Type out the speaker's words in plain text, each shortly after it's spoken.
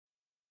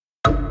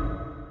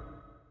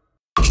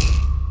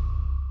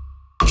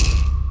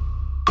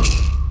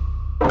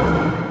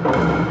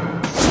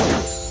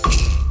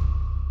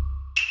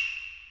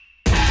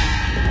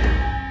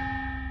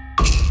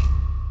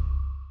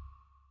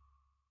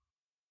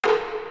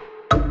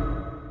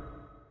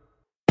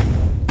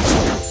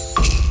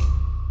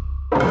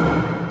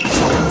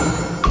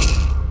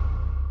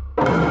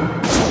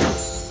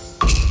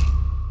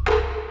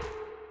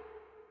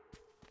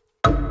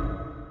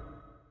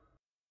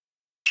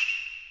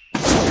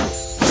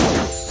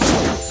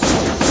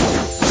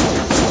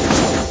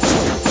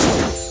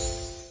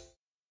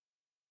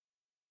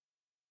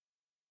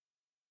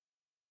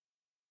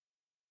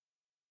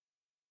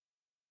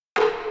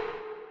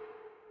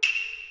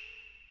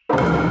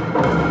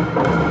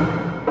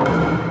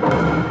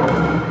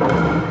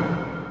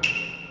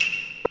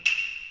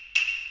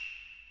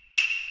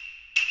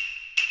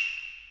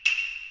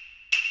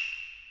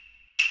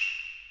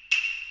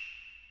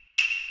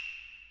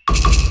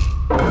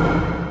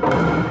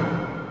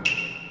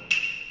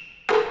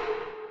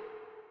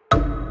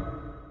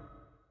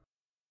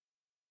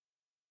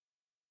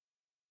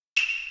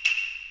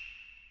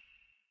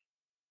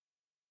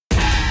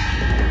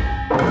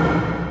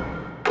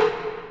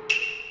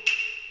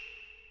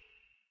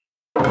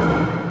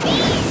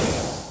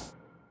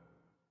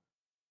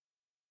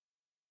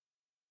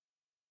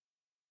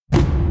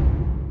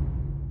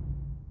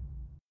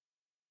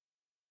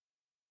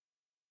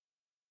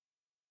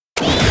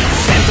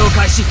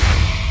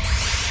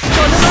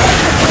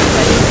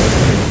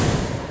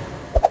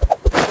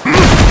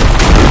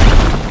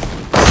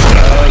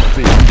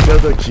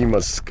だき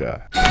ます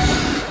か。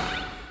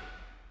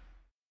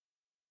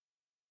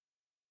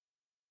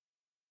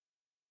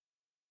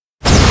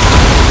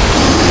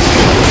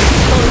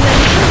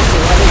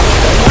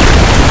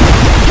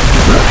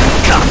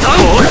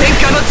応戦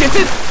下の術。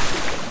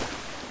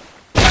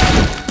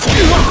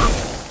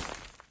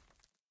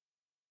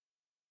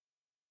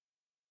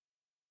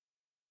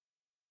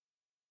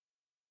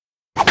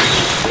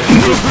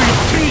連続一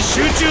点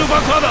集中爆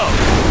破だ。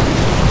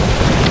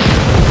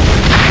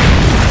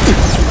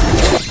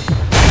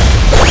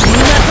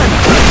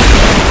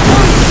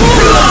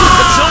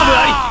勝負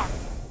あり。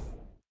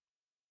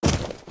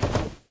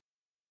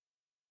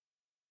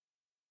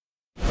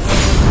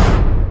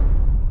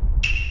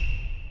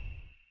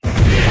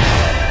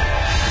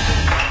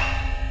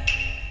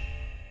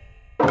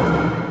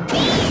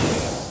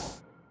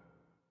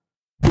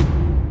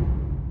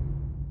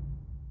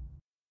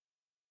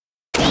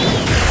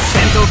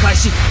開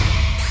始。さ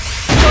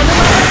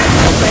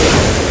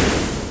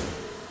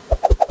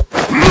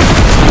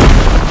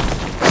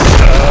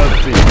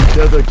てい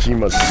ただき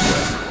ますか。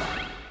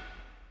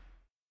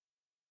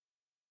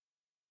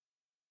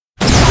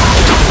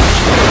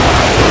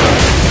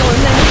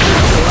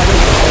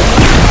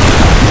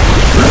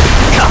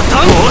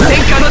応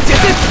戦下の術。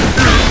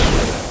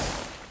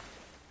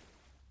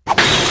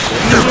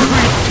連続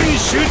一点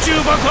集中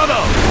爆破だ。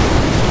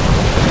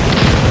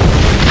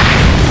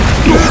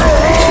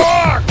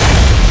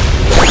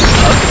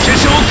化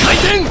粧回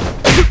転。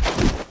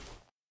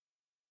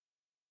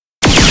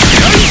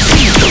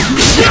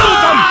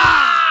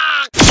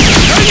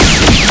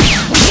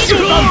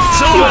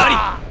勝負あり。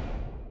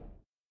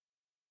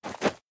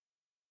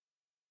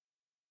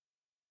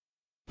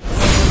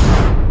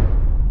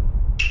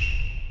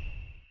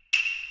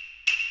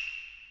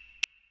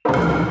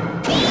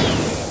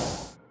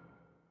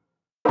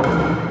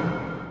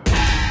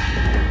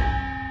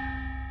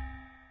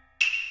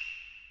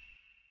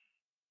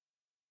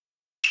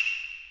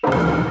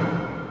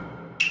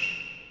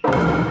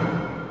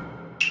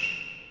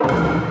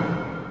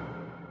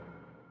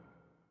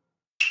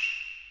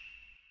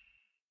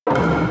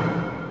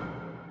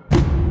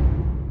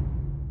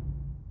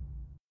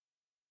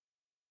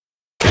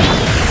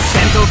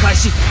開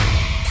始。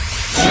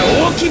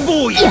蒸気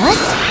ボーイ。よし。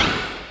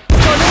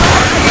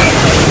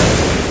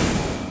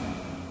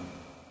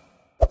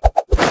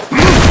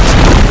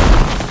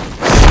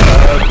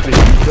さてい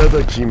た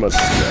だきます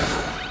か。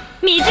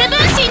水分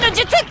身の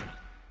術。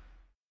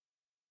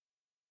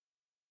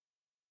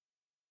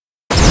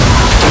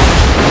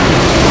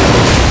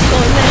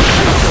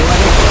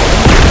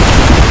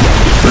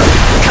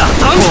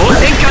応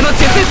戦下の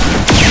術。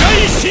大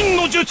神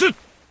の術。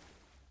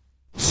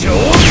超大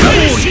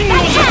神の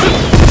術。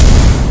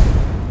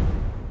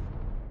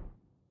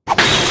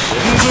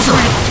連続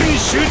一点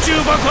集中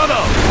爆破だ。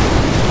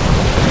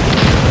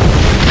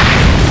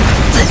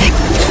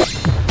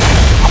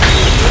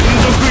連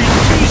続一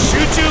点集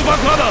中爆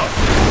破だ。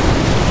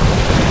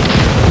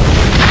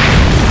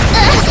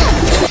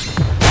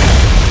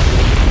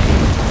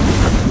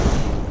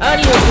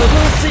兄の5分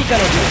スイカの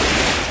術。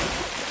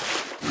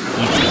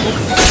いつか僕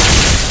も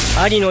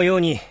兄のよ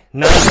うに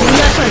なる。皆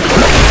さんに日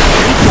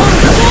本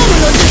ホーム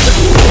の術。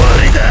終わ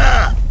りだ。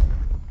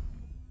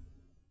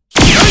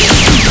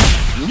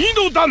二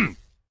度弾。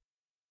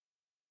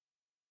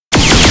二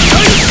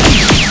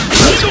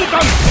度弾。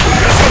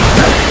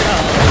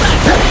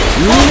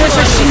入社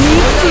しに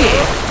行く。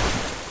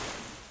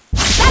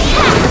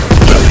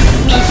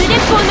水鉄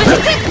砲の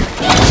術。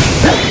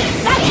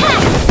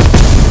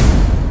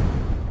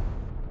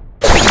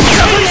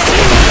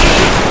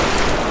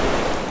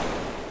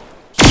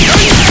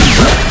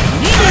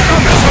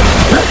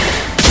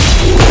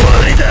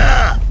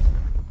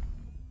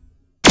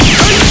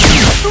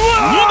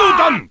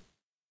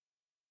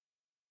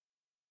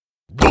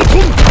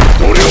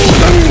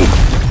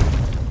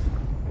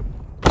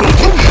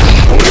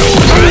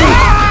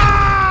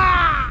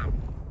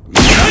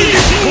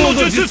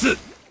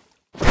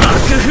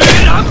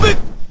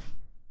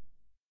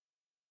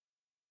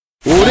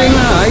俺が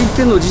相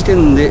手の時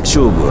点で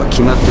勝負は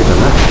決まってた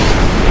な。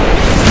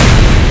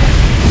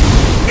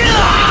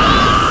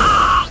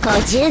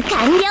補充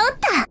完了っ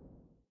と。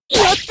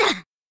よっ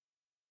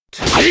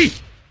た。はい。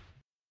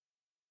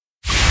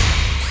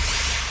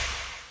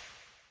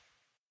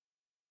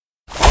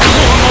任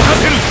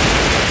せる。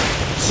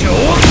超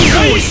気大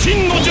神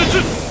の術。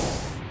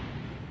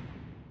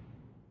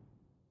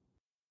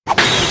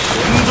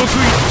連続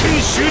一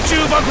点集中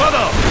爆破だ。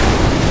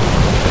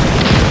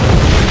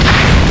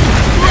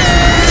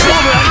勝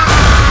負あり。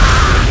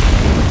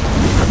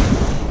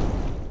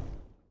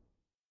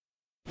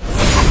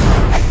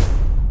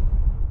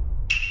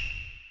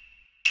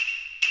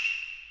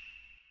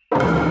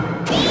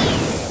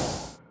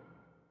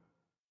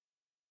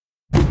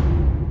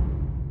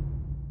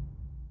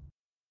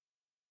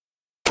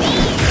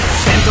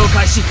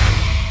開始。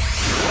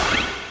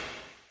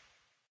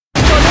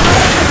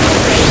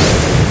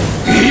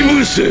イ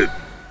ムス。さ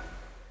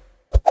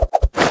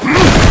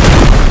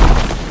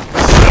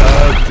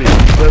てい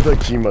ただ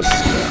きますか。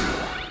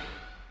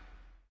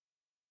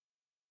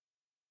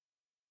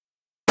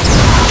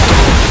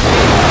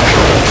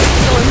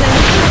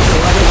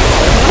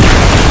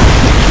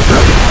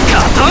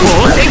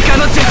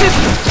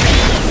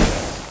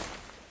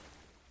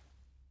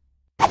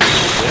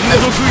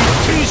毒一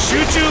点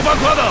集中爆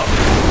破だ。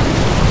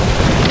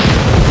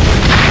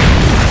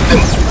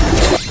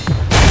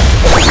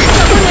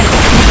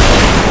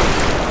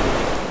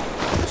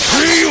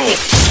水を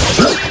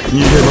逃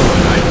げ場は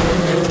ない。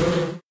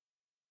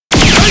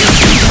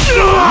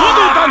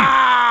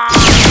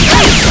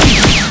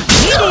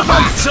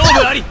勝負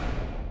あり。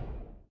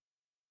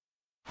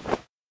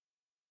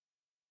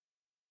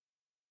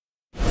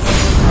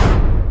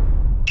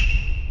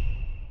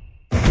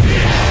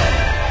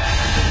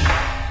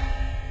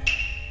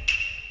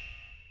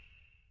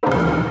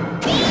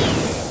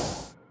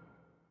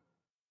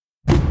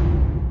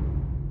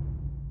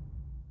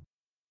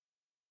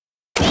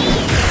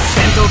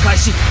戦闘開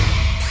始。さ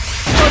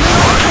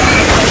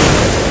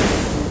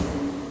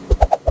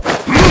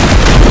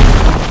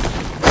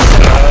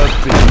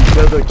ていた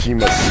だき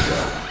ますか。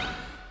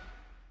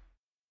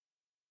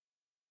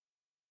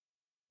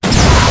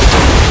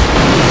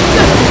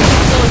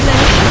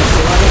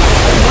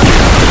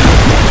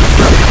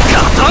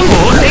応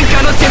戦下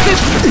の術。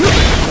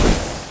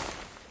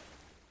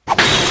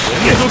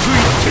解毒一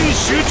点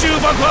集中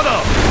爆破だ。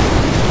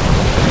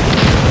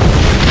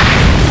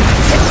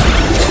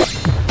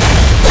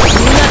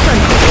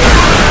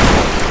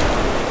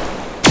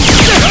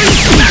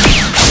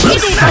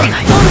勝負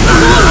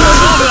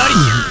あり。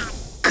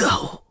顔。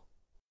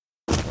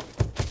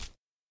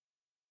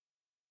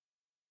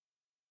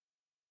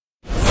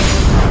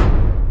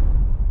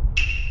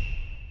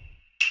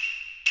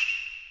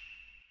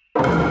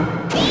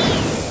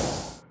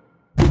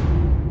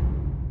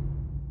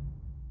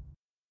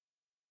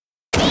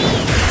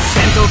戦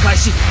闘開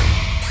始。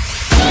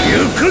行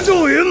く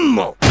ぞエン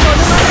マ。さ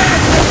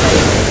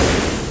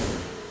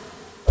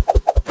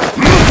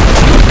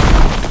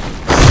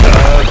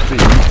てい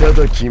た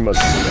だきます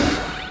か。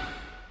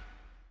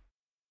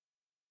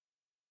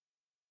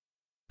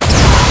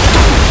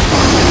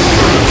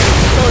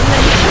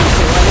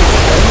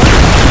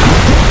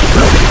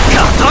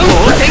応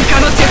戦下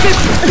の術。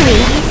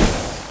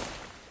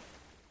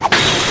解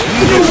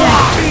毒一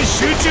点集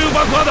中爆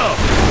破だ。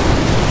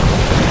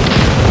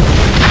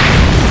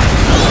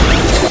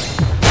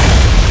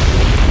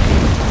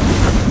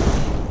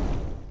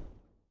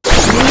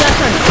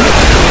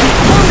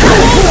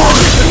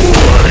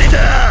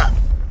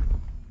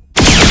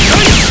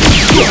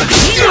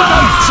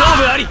勝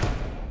負あり。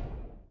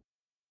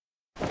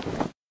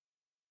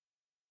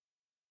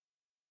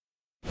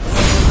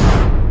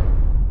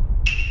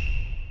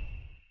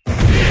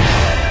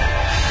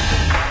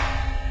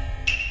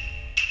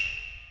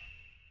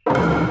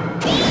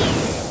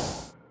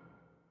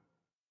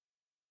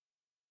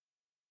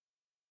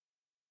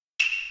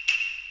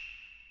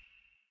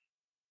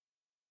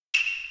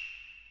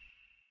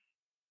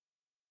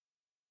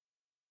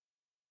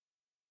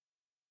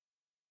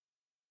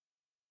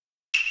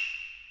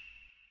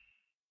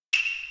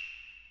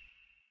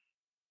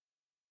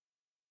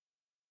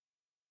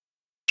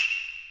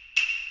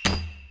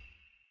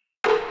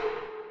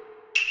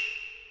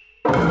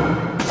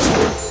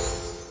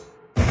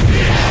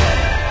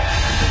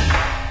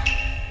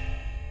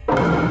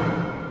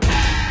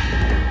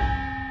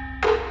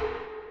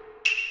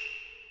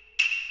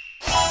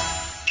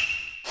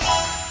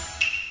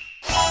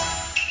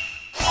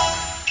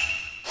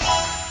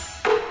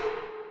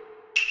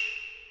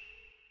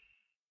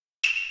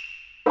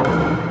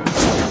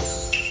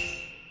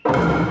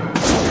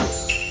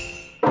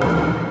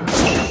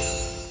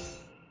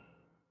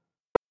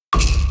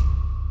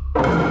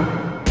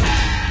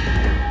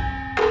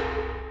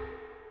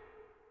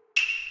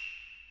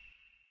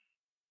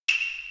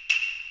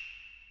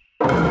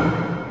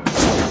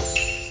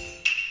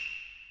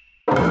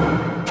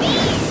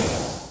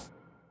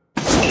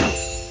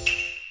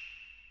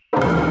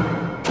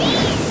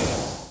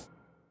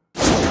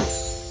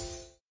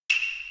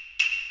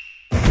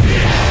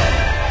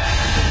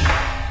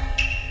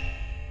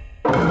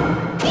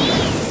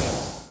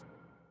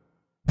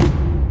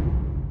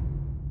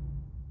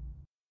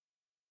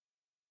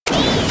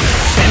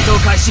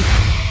開始。行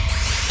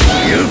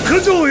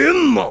くぞエ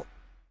ンマ。よ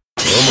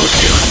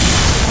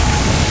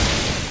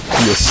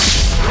し。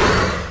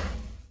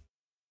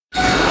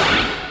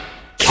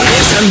計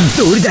算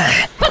通りだ。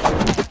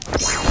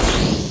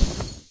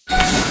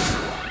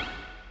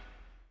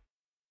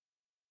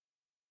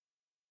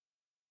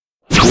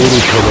愚か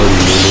なる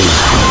者よ、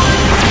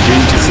現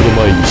実の前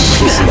に屈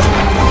すな。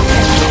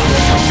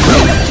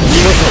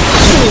皆さん、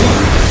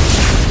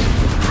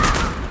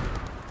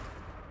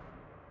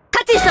カ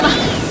チ様、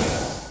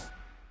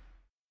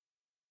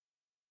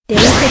伝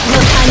説の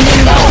3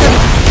人が踊る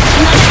津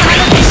波様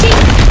の弟子、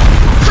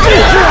春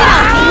の桜、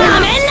な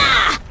めんな。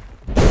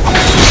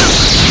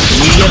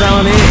逃げ場は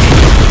ねえ。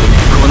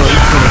この一歩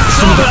で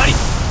勝負あり。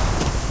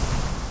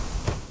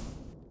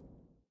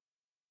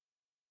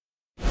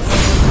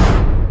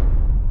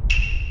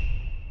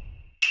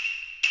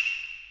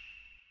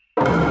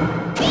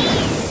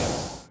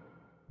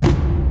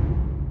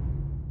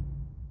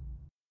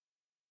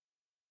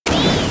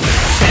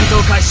戦闘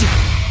開始。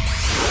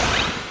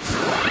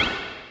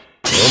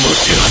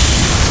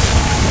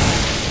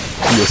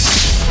よし。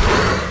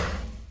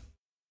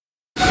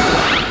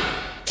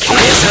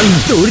算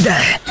通りだ。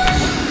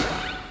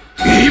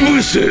イ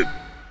ブス。愚か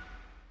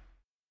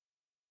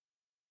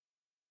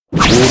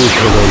なる者が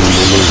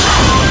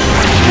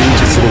現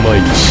実の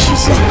前に沈め。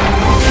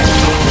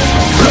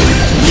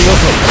皆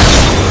さん、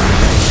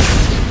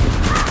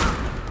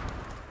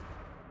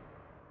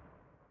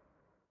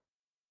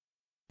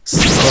佐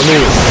野内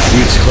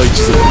派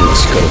一族の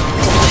力、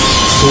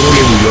その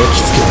目に焼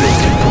き付けてい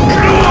け。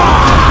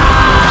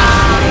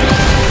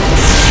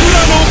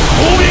裏の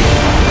攻撃。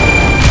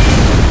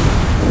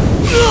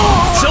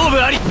勝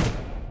負あり。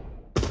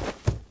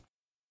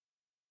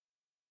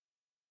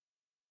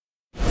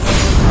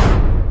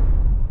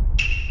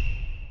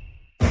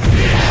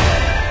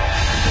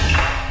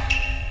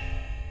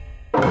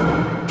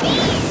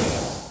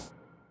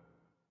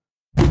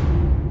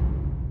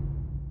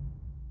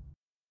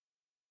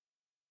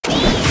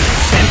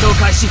戦闘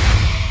開始。よ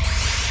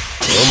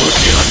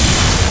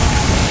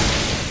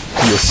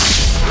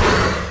し。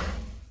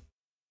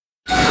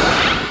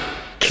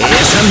計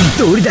算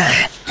通りだ。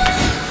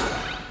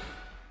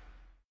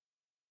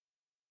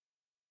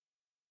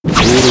愚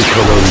かなる者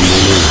が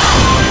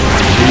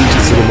現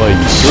実の前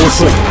に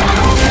遅い。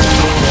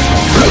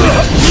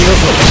皆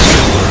さん、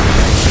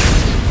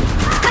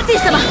勝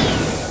様、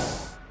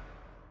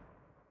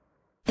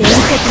伝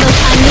説の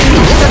三人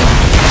の一人、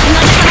船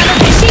木様の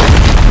弟子、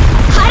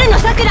春の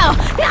桜を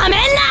なめん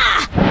な。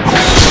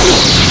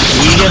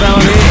逃げ場は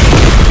ねえ。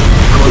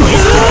この一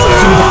発を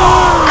するだ。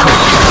これから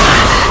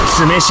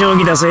詰め将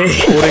棋だぜ。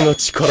これが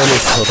力の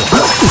差だ。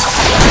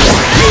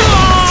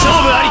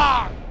勝負あり。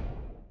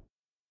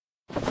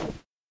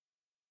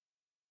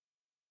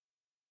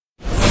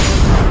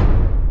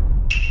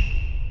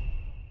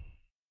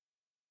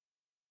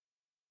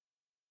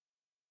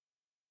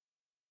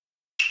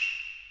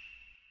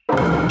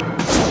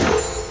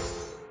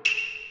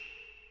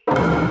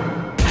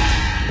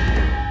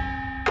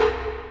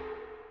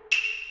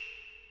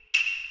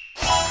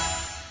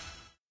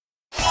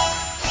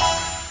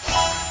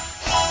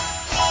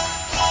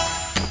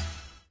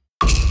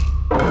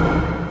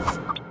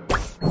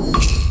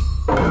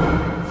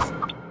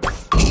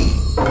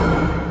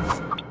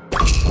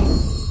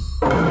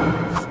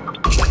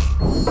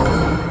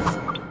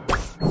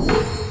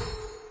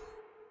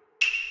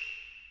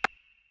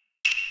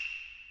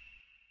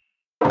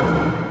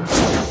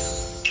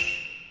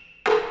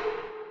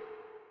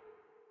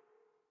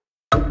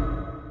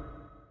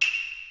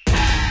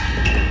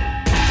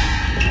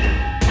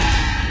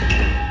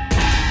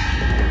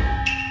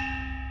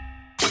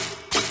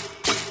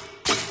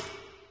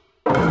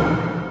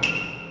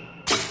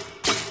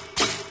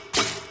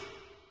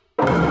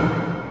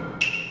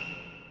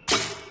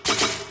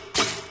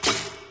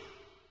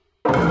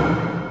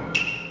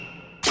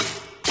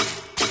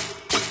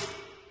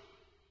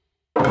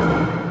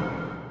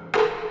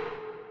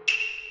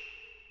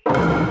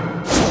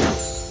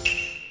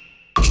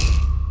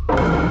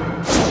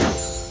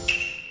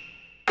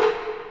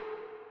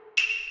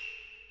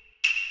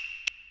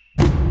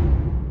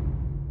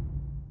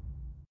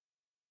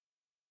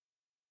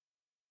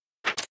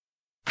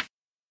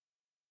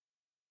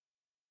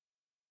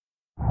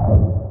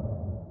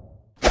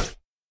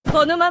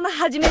このまま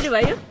始めるわ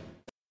よ。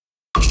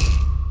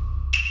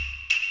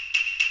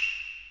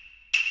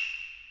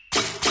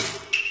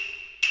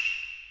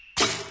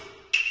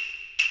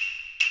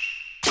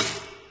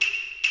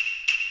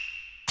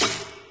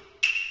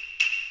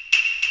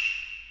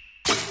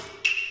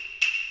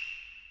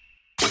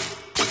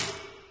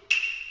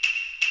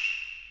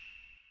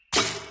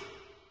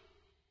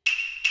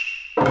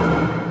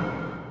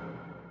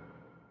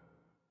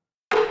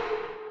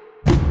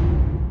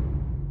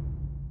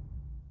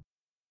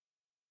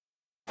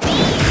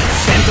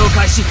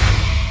開始。さ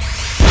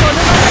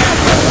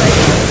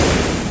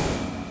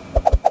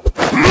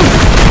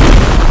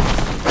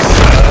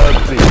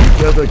て、い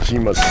ただき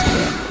ますか。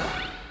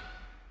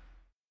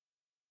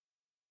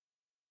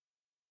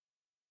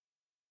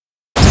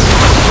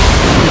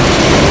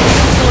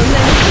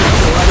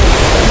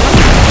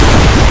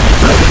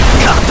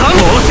応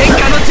戦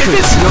家の術。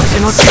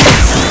連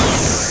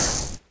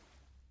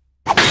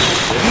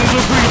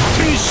続一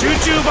点集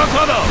中爆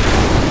破だ。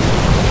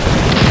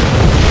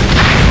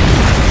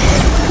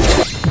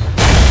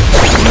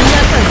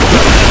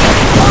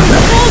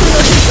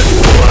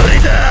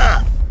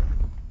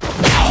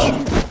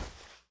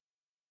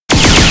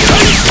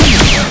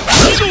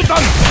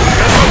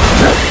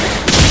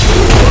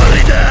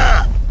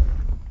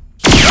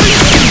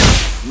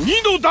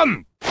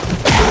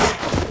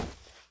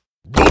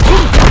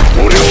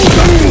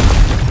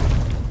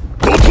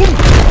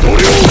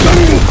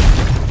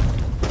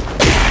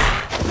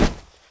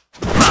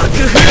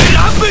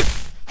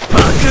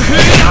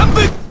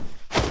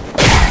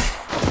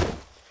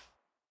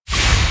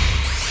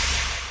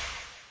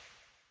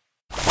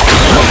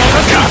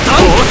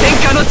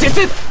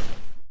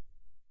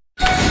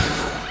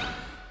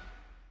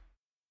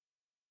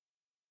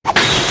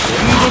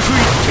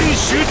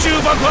集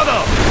中爆破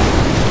だ。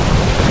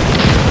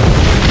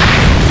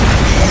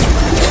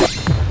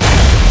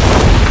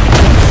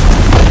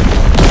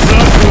ザ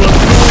クはどう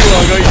あ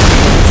がいて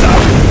ザ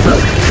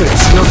ク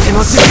口の手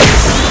の術。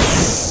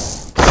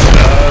さ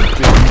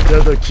ていた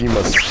だき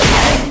ます。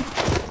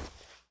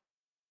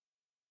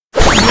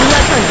皆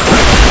さん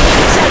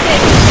射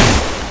程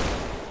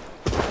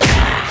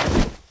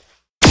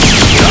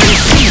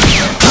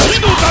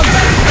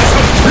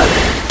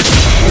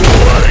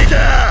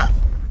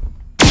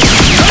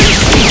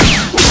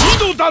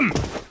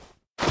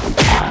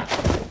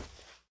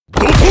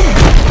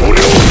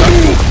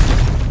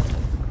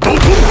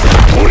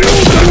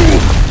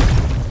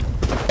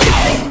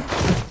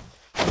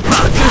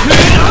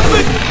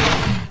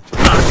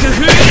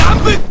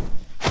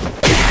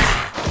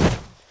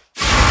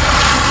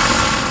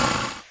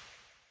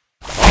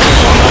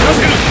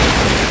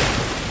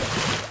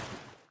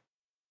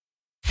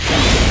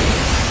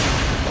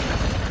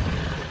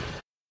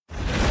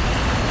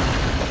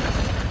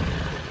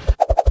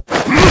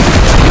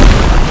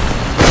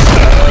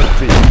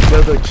いた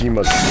だき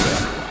ます。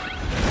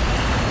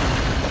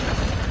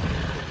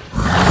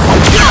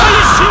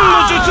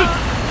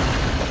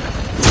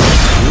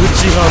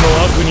内派の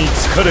悪に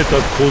疲れた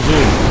小僧、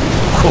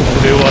ここ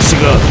でわし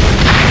が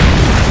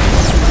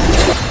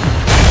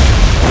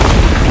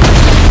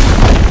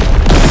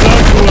ザ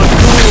クはど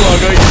うあ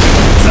がいて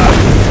ザク。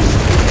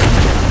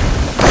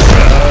さ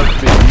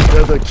て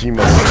いただきま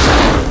す。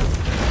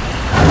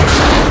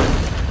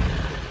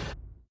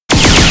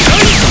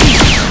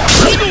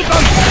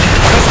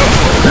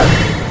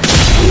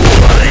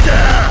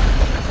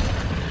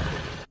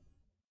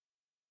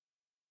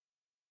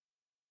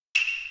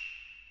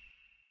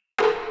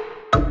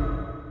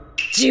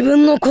自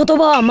分の言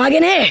葉は曲げ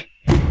ね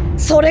え。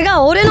それ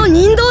が俺の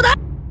人道だ。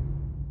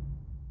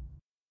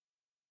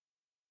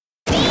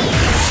戦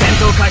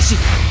闘開始。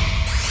さ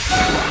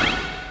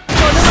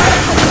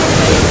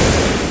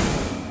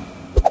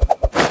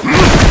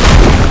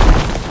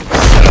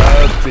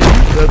てい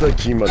ただ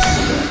きます。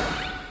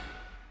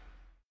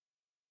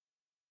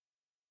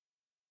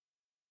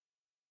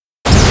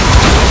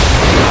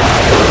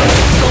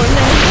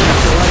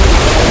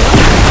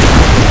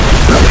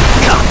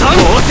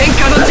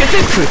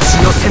口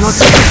の背の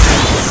術。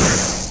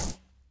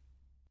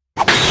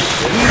連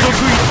続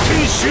一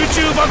点集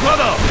中爆破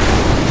だ。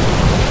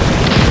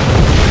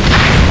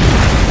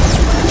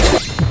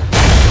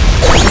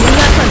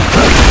皆さん本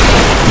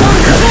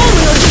当の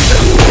術。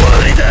終わ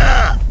りだ。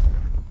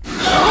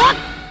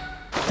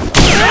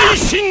大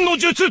神の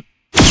術。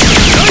大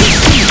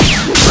神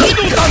二度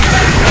弾。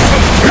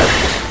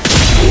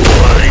終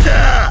わりだ。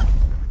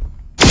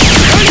大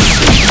神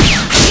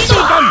二度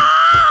弾。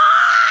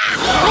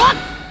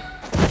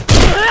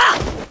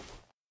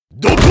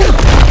ドトン塗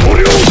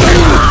料弾。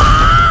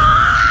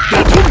ド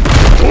トン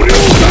塗料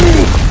弾。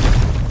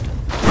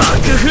爆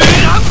風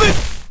乱舞。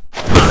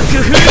爆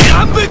風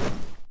乱舞。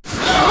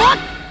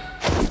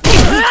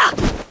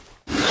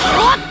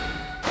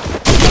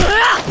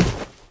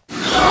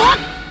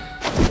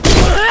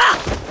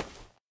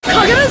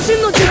影分身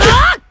の術。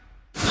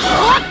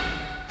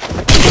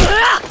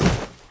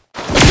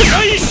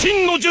大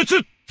神の術。応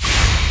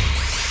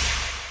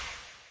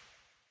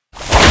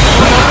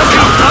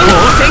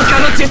戦家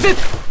の術。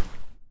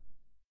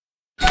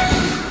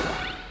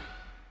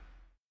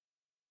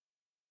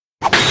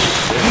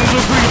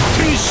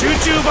集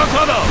中爆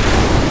破だ。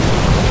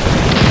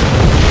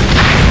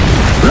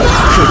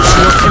口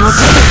の背の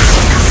術。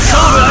勝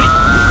負あり。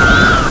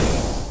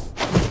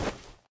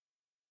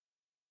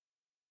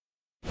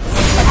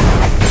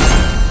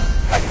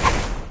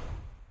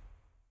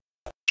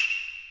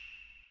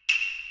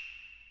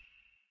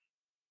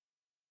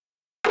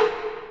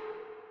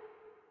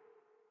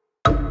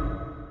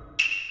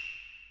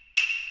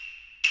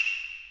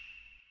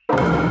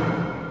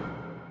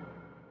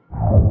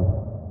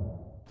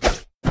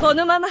こ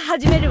のまま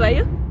始めるわ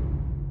よ。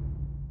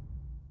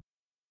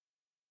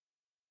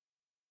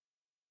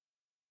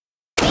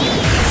戦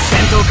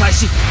闘開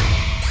始。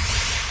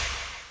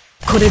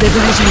これで大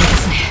丈夫で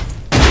すね。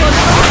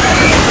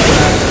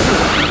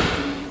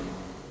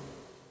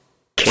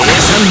計算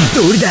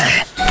通りだ。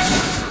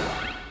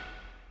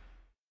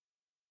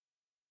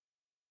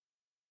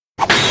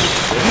連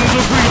続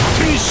一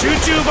点集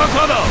中爆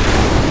破だ。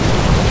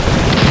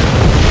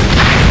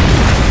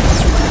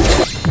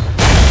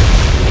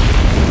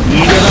逃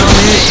げ場は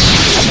ねえ。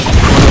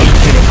この一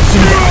手で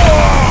詰め。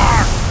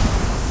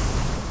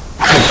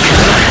こっか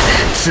ら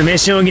詰め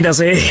将棋だ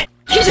ぜ。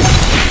秘術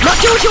魔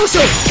境表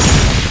彰。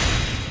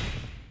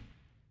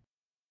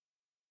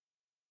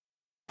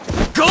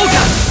豪華。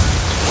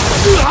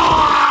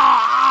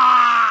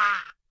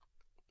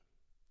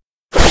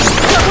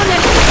そこね。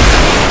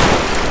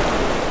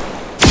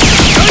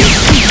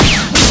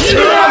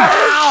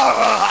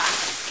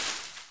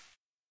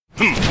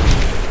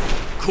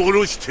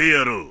殺して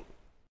やろ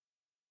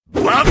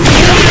う。ワッパ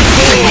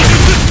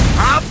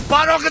アッ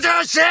パ六十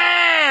四。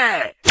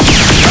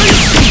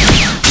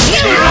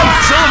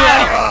勝負あ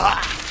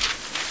り。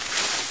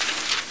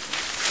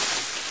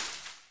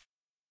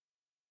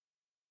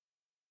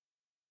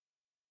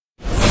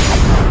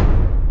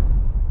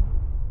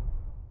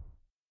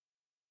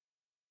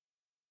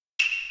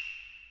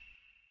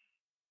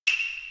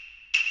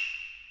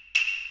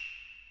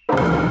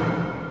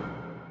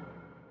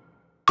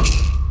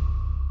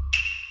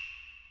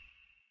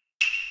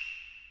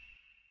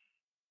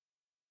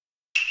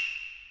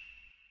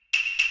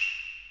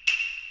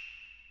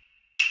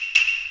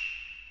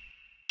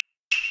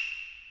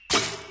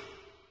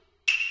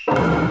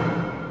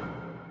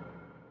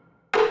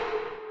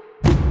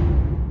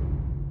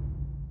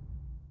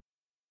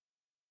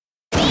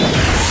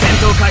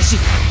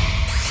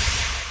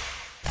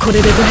これ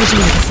で大丈夫です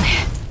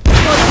ね。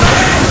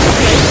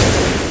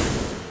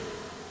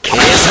計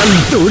算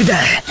通りだ。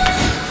連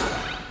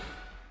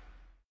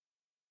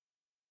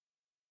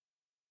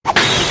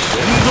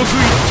続一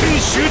点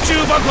集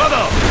中爆破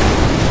だ。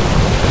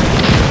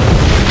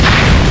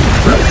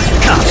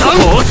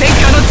光線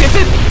化の術。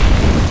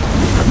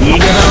逃げ場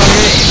はね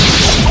え。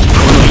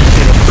この一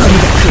手の罪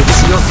だ。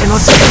口寄せの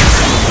術。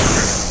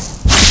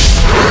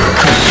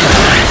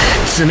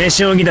詰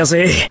将棋だ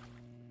ぜ。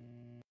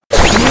皆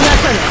さん、ホー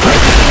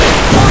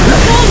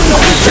ムの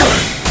術。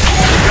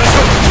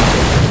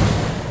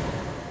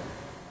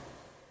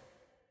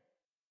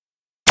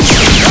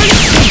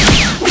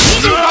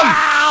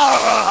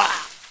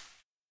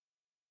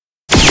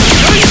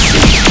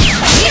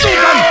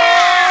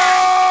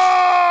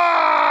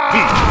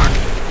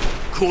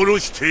殺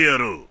してや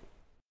ろう。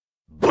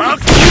バッ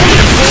ク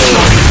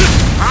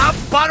葉っ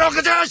ぱ64！バカ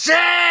せ！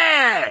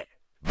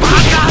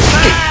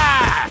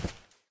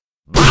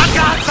バカ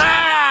せ！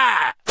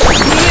逃げ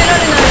られ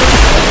ない。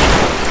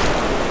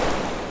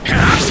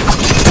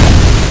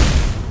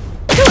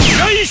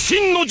大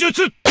神の術！そ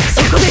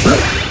こです。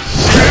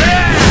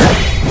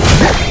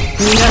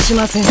逃がし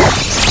ません。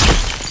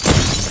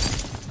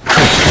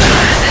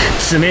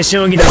詰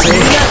将棋だぜ。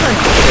皆さん、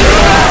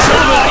勝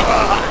負あり。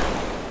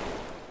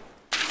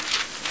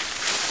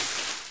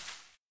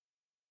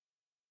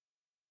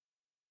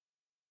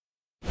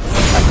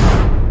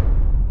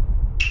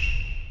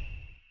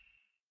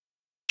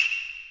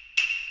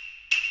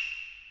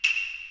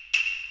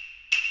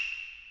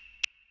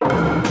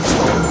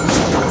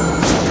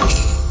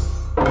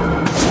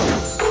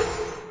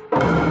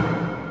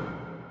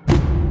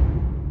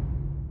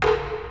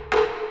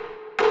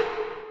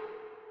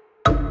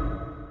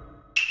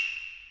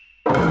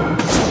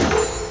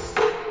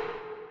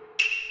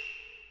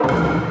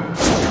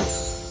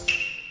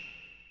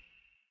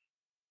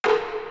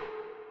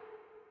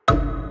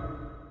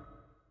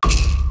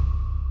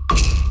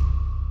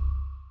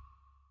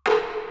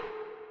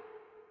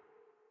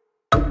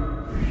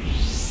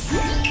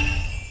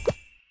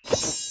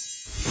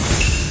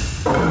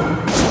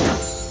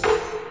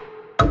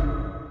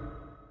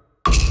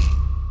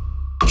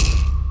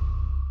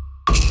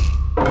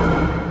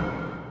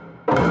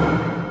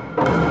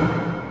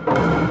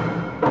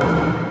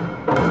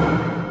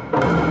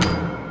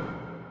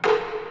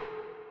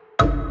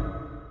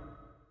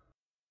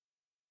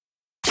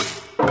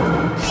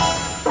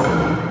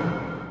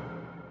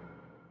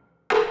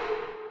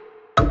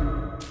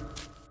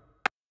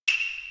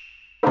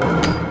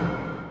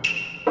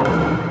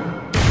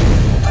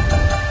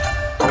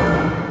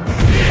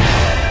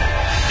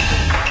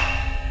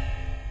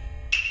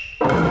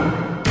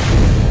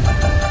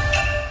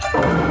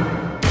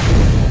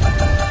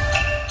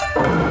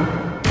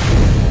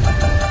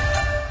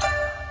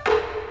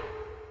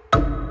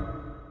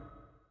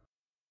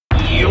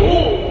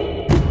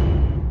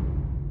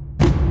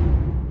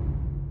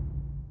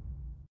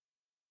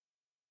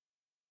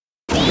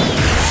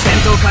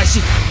開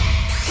始。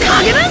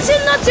影分身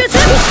の術。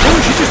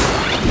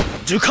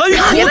樹海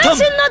影分降誕。身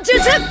の術。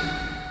さ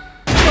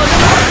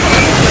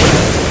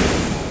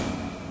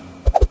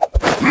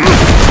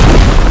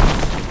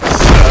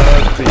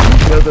てい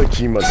ただ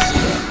きますか。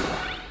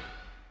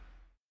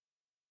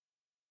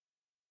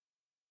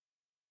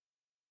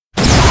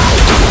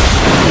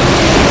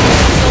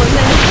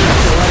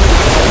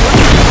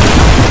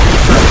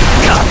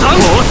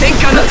光線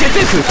化の術。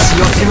口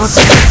寄せの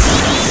術。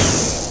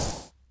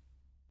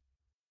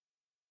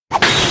連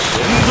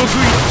続一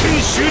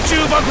点集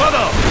中爆破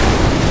だ。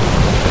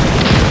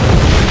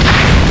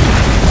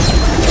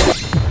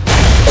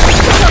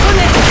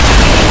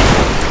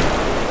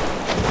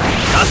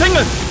螺旋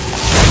丸。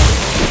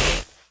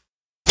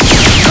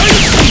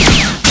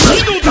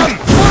二度弾。終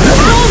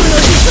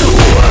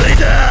わり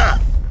だ。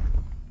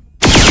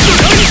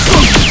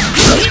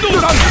二度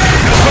弾。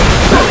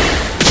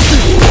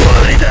終わ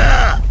り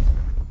だ。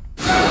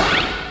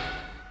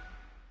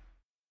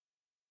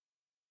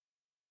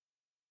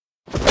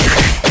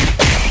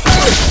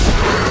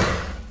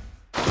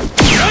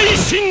大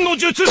神の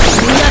術。皆さ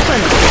ん、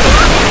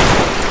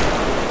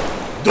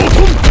ドトン五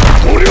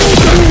稜団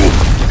子。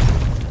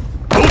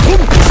ドトン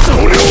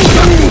五稜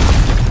団子。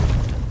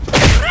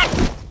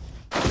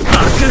爆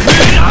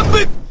風乱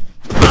舞。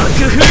爆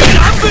風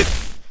乱舞。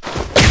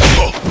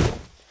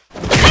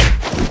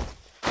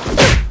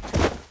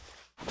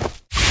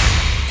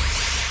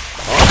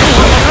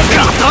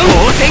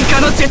光線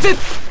化の術。連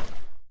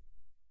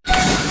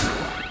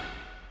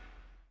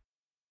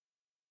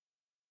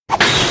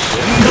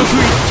続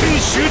一点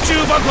集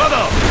中爆破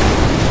だ。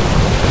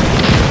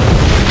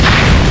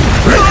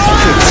口寄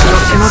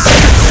せの術。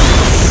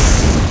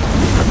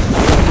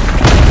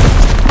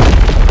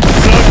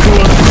ザクは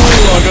どう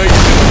あがいてる。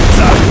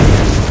さ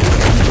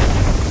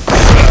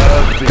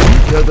てい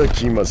ただ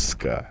きます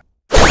か。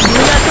皆さん、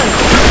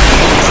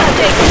さ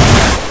て。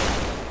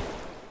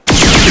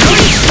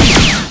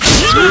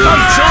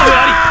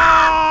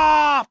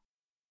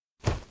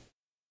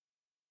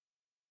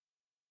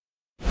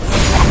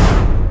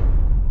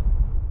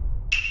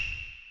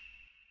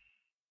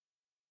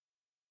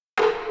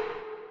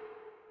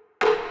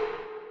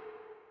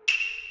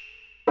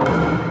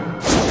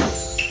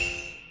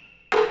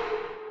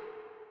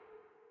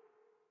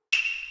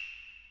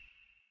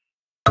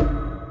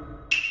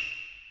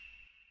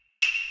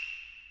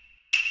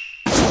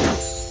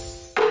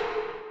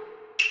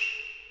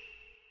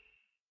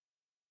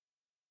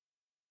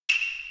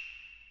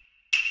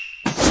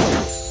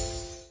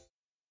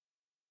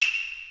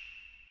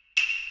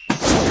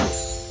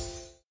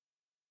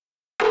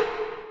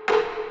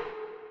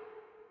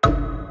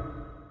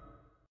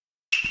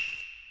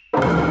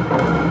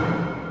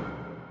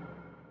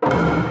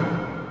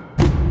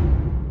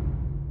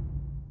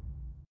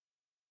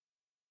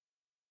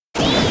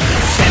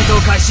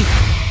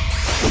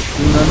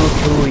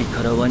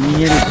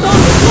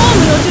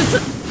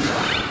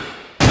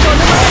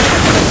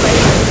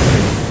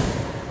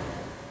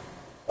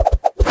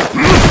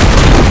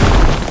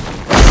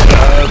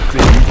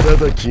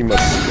だきま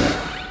す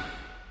が。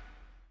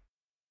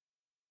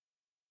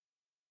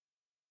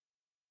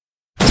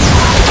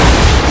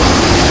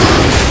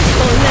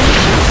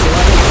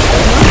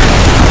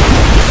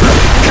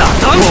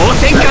猛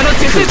戦家の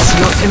術、血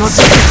寄せの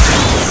術。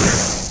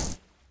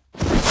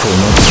こ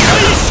の最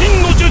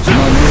新の術。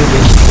守る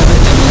べき全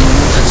ての者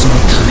たちの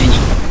ために。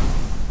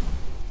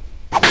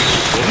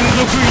連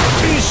続一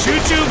点集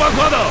中爆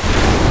破だ。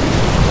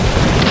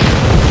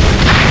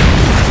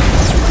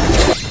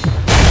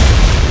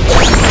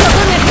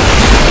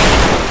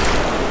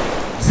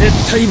絶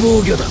対防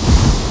御だ。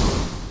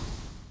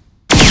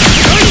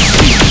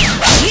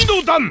二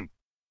度弾。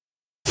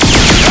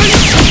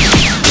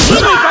二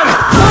度弾。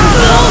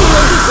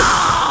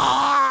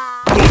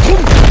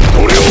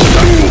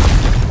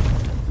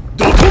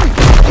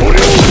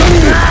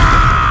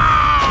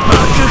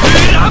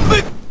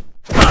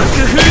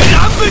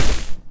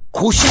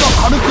腰が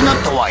軽くなっ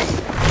たわい。逃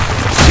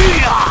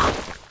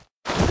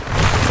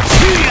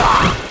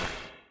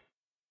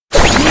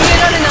げ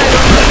られない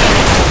わ。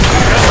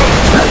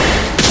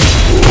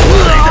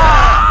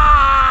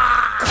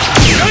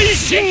最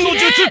新の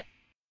術。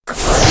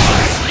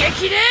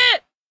激励。